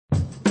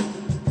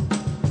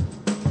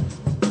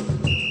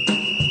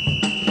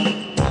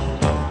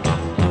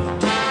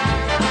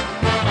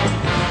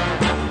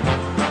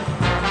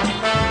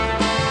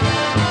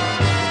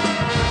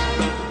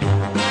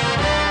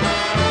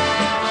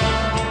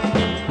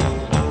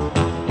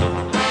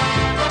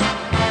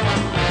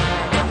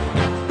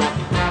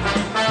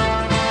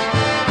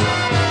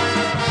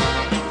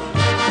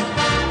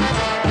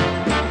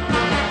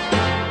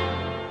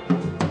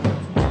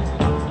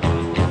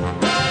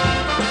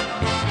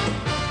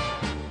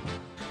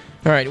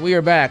All right, we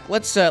are back.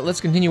 Let's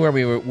continue where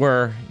we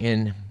were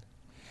in.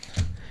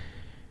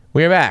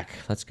 We are back.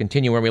 Let's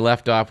continue where we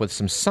left off with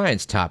some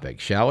science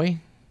topics, shall we?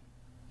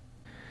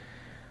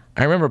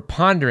 I remember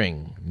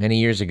pondering many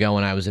years ago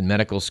when I was in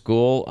medical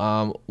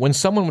school, when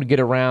someone would get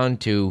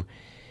around to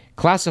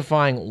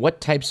classifying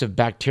what types of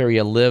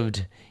bacteria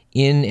lived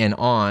in and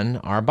on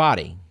our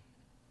body.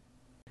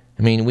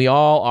 I mean, we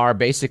all are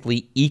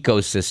basically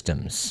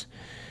ecosystems.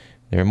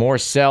 There are more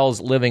cells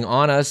living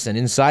on us and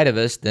inside of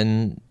us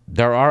than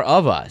there are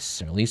of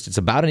us, or at least it's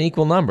about an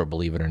equal number,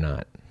 believe it or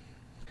not.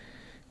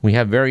 We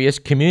have various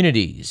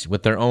communities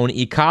with their own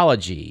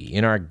ecology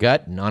in our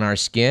gut and on our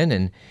skin,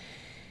 and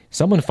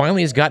someone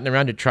finally has gotten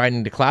around to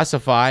trying to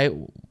classify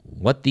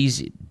what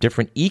these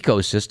different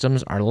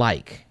ecosystems are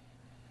like.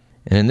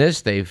 And in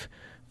this, they've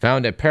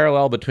found a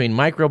parallel between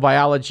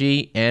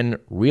microbiology and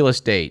real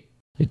estate.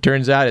 It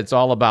turns out it's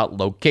all about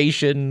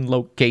location,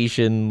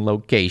 location,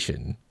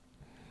 location.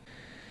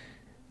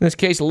 In this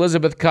case,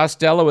 Elizabeth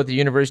Costello at the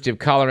University of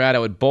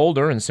Colorado at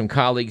Boulder and some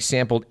colleagues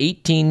sampled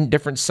 18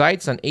 different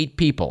sites on 8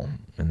 people,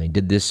 and they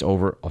did this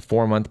over a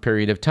 4-month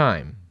period of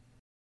time.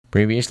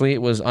 Previously,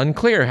 it was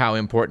unclear how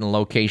important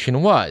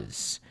location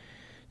was,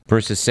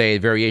 versus, say,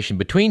 variation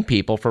between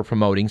people for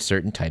promoting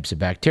certain types of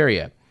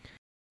bacteria.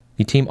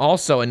 The team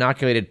also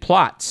inoculated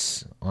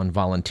plots on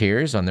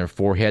volunteers on their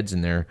foreheads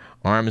and their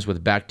arms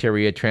with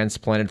bacteria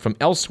transplanted from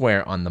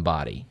elsewhere on the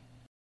body.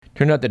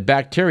 Turned out that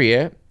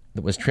bacteria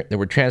that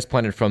were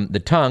transplanted from the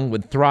tongue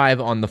would thrive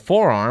on the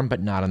forearm,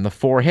 but not on the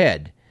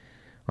forehead.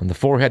 On the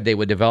forehead, they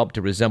would develop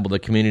to resemble the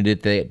community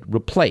that they had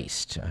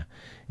replaced,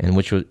 and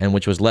which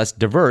was less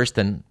diverse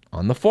than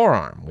on the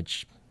forearm,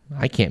 which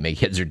I can't make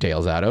heads or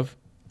tails out of.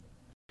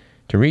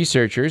 To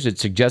researchers, it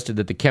suggested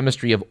that the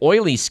chemistry of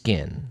oily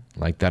skin,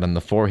 like that on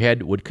the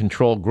forehead, would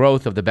control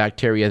growth of the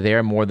bacteria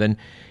there more than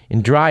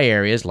in dry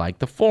areas like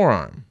the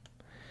forearm.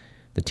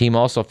 The team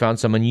also found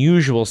some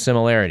unusual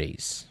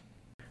similarities.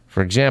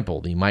 For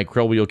example, the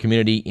microbial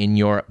community in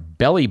your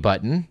belly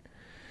button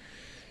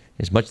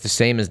is much the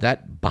same as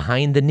that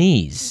behind the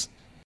knees.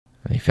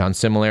 They found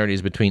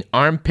similarities between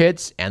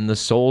armpits and the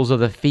soles of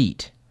the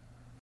feet.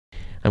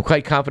 I'm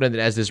quite confident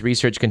that as this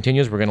research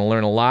continues, we're going to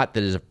learn a lot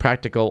that is of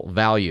practical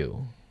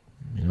value.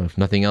 If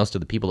nothing else, to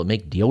the people that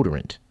make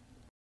deodorant.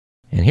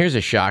 And here's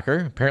a shocker.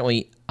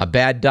 Apparently, a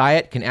bad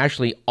diet can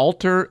actually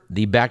alter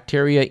the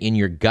bacteria in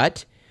your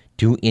gut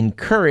to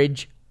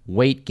encourage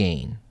weight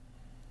gain.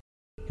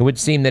 It would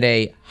seem that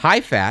a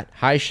high-fat,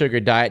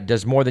 high-sugar diet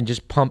does more than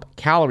just pump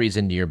calories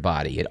into your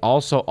body. It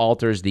also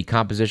alters the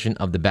composition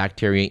of the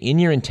bacteria in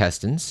your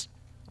intestines,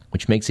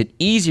 which makes it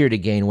easier to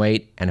gain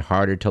weight and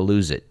harder to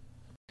lose it.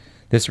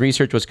 This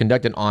research was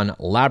conducted on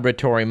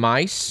laboratory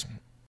mice.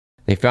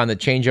 They found that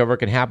changeover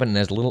can happen in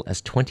as little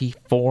as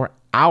 24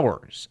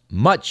 hours,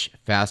 much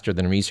faster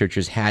than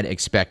researchers had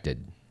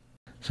expected.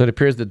 So it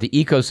appears that the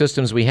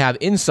ecosystems we have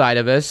inside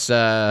of us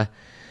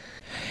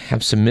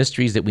have some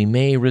mysteries that we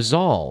may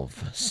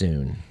resolve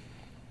soon.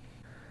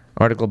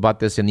 Article about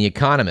this in The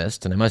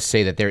Economist, and I must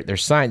say that their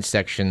science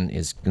section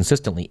is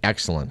consistently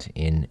excellent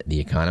in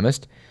The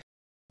Economist.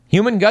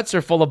 Human guts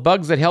are full of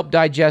bugs that help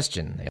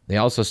digestion. They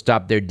also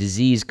stop their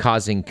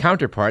disease-causing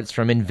counterparts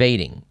from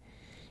invading.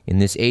 In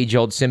this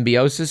age-old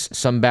symbiosis,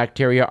 some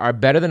bacteria are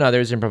better than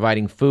others in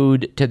providing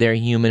food to their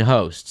human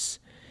hosts,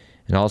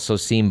 and also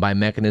seem by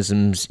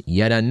mechanisms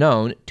yet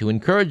unknown to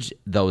encourage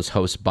those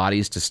host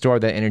bodies to store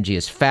that energy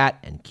as fat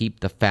and keep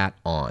the fat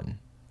on.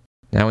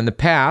 Now, in the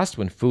past,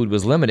 when food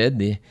was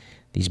limited,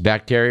 these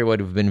bacteria would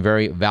have been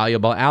very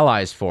valuable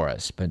allies for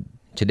us, but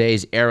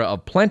today's era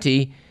of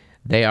plenty,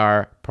 they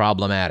are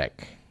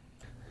problematic.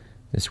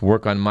 This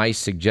work on mice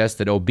suggests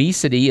that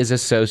obesity is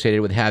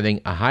associated with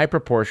having a high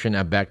proportion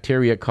of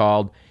bacteria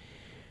called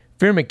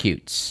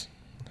firmicutes.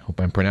 I hope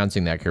I'm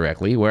pronouncing that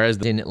correctly. Whereas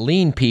in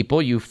lean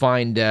people, you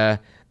find the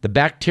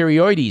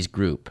Bacteroides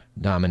group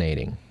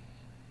dominating.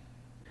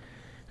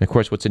 And of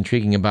course, what's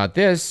intriguing about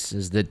this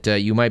is that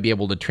you might be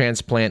able to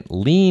transplant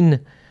lean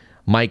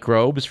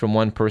microbes from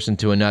one person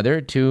to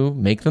another to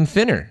make them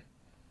thinner.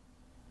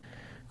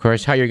 Of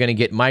course, how you're going to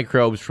get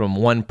microbes from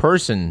one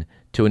person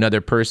to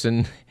another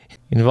person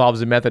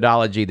involves a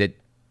methodology that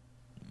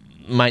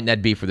might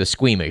not be for the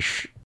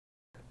squeamish.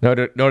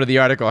 Note of the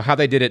article, how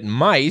they did it in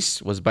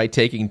mice was by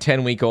taking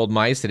 10-week-old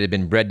mice that had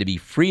been bred to be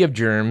free of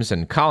germs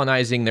and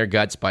colonizing their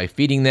guts by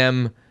feeding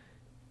them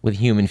with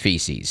human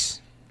feces.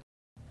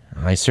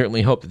 I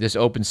certainly hope that this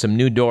opens some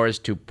new doors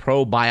to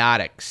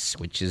probiotics,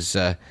 which has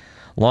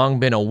long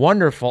been a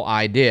wonderful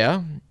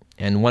idea,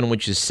 and one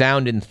which is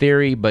sound in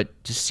theory,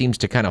 but just seems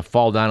to kind of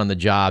fall down on the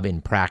job in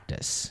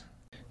practice,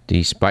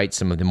 despite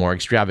some of the more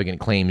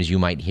extravagant claims you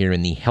might hear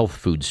in the health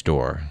food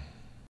store.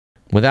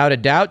 Without a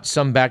doubt,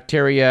 some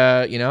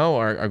bacteria,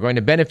 are going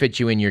to benefit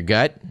you in your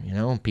gut.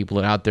 People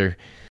that are out there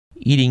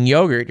eating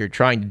yogurt are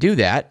trying to do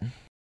that.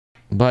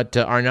 But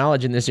our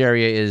knowledge in this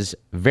area is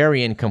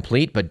very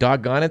incomplete, but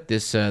doggone it,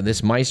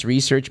 this mice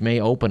research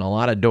may open a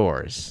lot of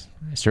doors.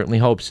 I certainly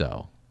hope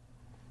so.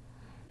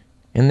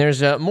 And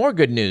there's more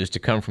good news to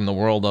come from the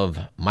world of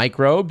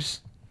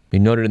microbes. We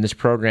noted in this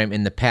program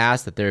in the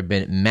past that there have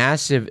been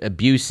massive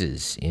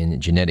abuses in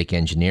genetic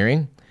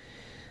engineering.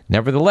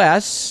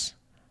 Nevertheless,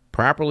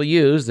 properly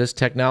used, this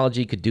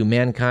technology could do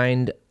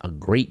mankind a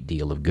great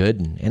deal of good,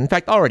 and in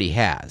fact already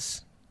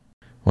has.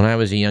 When I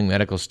was a young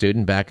medical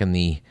student back in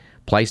the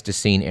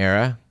Pleistocene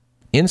era,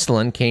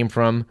 insulin came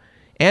from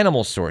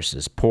animal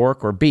sources,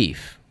 pork or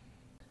beef.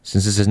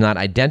 Since this is not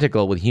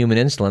identical with human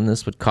insulin,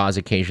 this would cause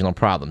occasional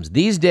problems.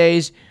 These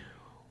days,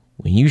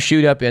 when you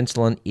shoot up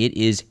insulin, it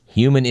is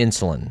human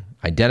insulin,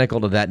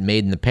 identical to that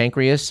made in the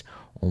pancreas,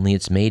 only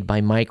it's made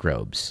by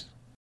microbes.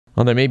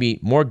 Well, there may be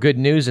more good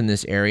news in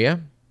this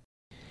area,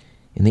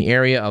 in the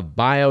area of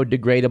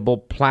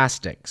biodegradable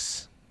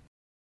plastics.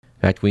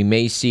 In fact, we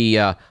may see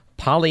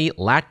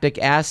polylactic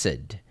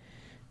acid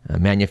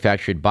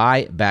manufactured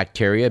by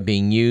bacteria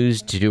being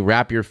used to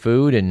wrap your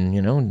food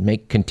and,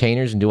 make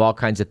containers and do all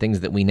kinds of things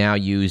that we now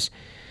use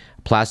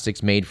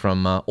plastics made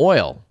from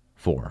oil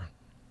for.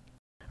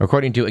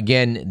 According to,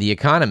 again, The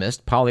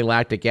Economist,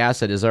 polylactic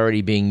acid is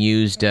already being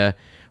used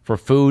for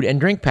food and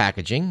drink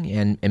packaging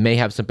and may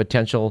have some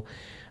potential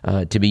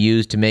to be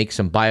used to make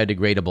some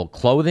biodegradable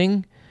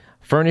clothing,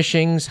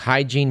 furnishings,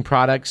 hygiene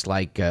products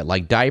like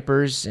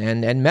diapers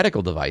and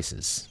medical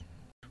devices.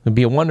 It would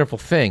be a wonderful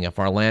thing if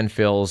our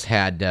landfills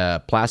had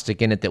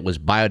plastic in it that was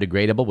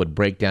biodegradable, would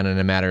break down in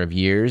a matter of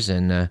years,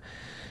 and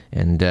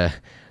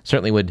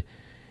certainly would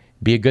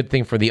be a good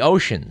thing for the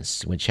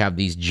oceans, which have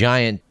these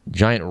giant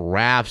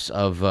rafts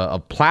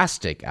of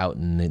plastic out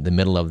in the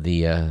middle of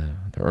the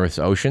Earth's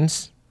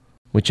oceans,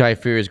 which I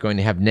fear is going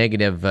to have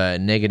negative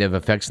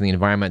effects on the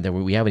environment that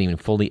we haven't even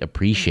fully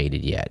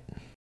appreciated yet.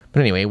 But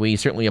anyway, we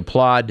certainly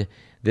applaud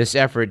this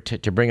effort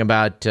to bring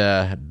about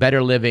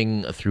better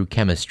living through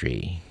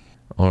chemistry,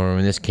 or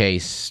in this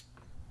case,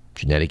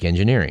 genetic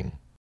engineering.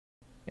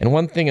 And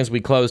one thing as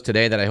we close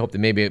today that I hope to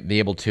maybe be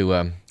able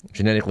to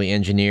genetically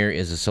engineer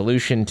is a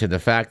solution to the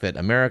fact that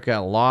America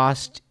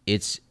lost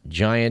its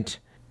giant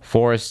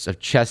forests of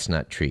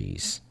chestnut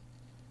trees.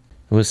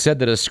 It was said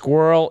that a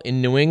squirrel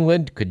in New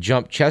England could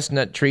jump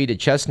chestnut tree to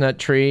chestnut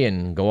tree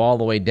and go all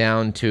the way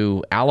down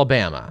to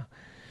Alabama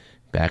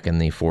back in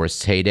the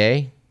forest's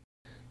heyday.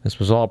 This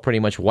was all pretty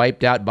much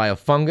wiped out by a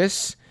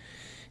fungus,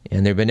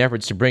 and there have been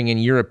efforts to bring in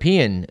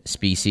European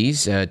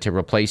species to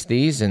replace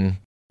these, and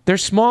they're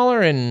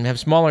smaller and have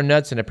smaller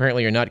nuts and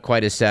apparently are not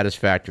quite as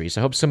satisfactory. So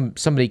I hope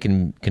somebody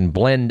can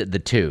blend the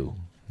two,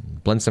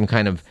 blend some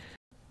kind of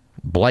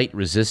blight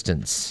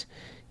resistance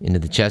into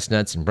the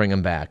chestnuts and bring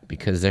them back,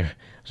 because there's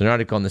an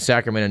article in the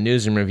Sacramento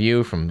News and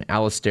Review from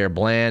Alistair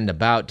Bland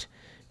about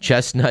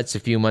chestnuts a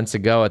few months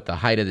ago at the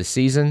height of the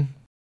season.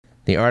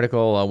 The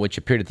article, which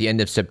appeared at the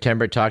end of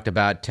September, talked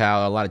about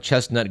how a lot of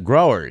chestnut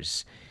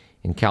growers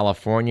in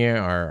California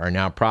are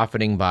now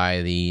profiting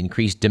by the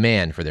increased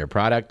demand for their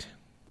product.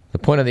 The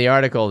point of the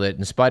article that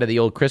in spite of the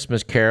old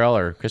Christmas carol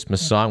or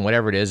Christmas song,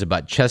 whatever it is,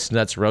 about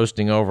chestnuts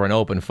roasting over an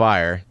open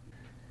fire,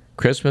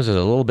 Christmas is a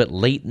little bit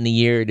late in the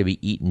year to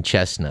be eating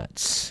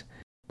chestnuts.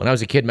 When I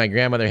was a kid, my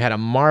grandmother had a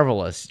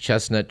marvelous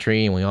chestnut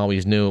tree, and we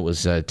always knew it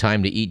was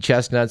time to eat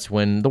chestnuts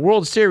when the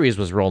World Series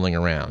was rolling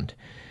around.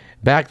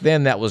 Back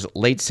then, that was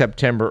late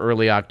September,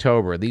 early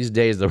October. These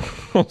days, the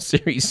World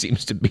Series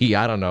seems to be,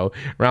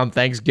 around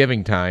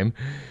Thanksgiving time.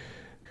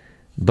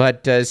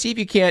 But see if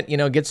you can't,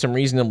 get some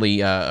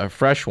reasonably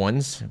fresh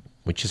ones,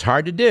 which is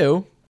hard to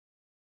do.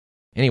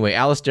 Anyway,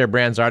 Alistair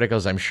Brand's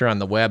articles, I'm sure, on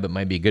the web. It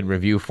might be a good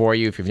review for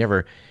you if you've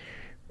never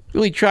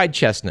really tried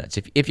chestnuts.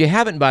 If you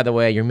haven't, by the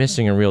way, you're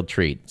missing a real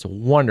treat. It's a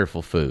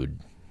wonderful food.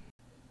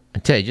 I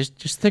tell you,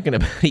 just thinking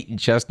about eating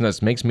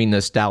chestnuts makes me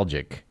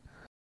nostalgic.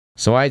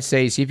 So I'd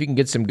say see if you can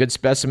get some good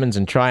specimens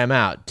and try them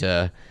out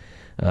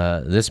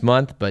this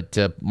month, but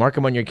mark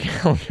them on your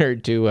calendar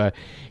to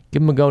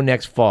give them a go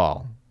next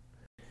fall.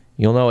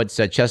 You'll know it's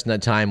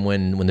chestnut time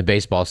when the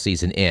baseball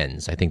season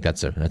ends. I think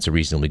that's a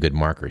reasonably good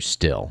marker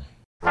still.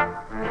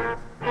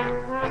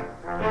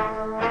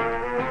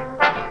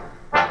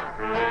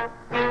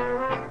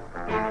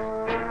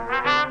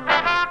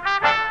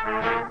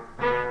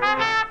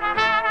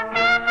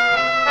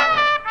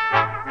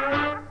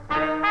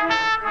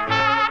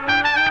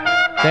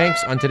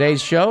 Thanks on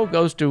today's show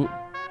goes to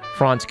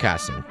Franz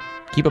Kassing.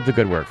 Keep up the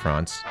good work,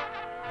 Franz.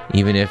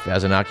 Even if,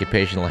 as an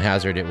occupational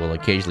hazard, it will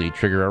occasionally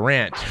trigger a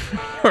rant.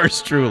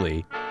 Yours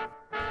truly.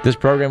 This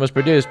program was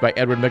produced by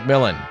Edward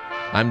McMillan.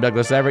 I'm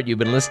Douglas Everett. You've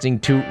been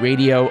listening to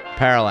Radio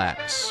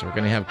Parallax. We're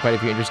going to have quite a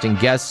few interesting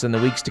guests in the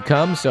weeks to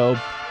come, so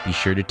be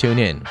sure to tune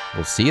in.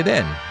 We'll see you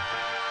then.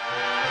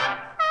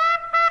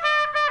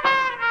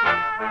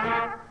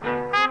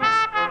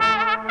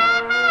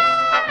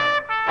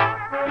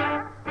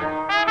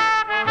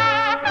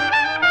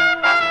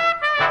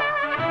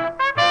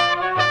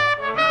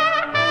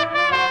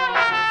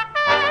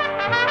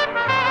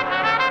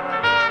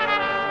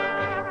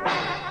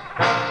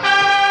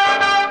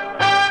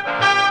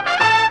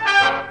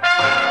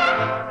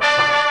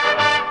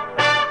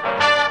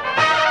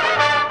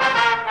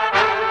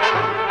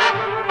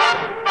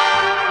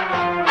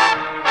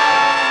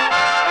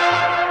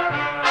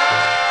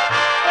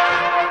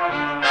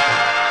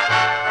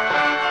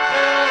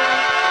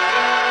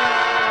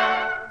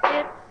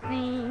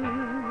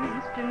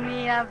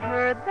 I've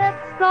heard that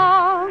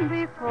song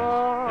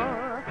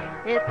before.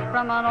 It's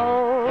from an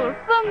old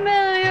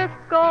familiar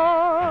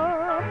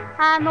score.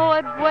 I know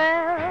it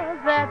well,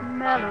 that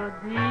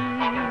melody.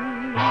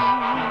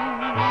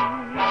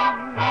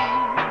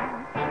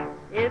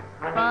 It's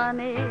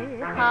funny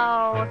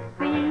how a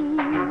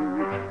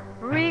theme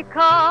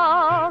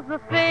recalls a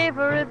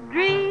favorite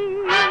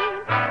dream,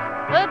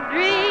 a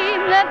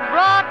dream that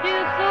brought you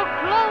so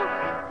close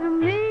to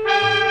me.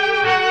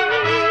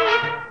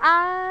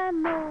 I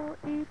know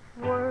each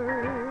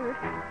word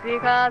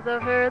because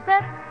I've heard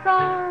that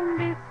song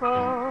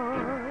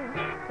before.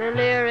 The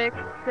lyrics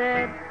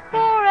said,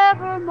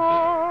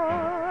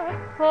 forevermore,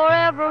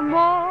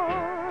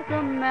 forevermore,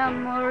 the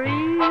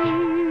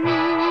memory.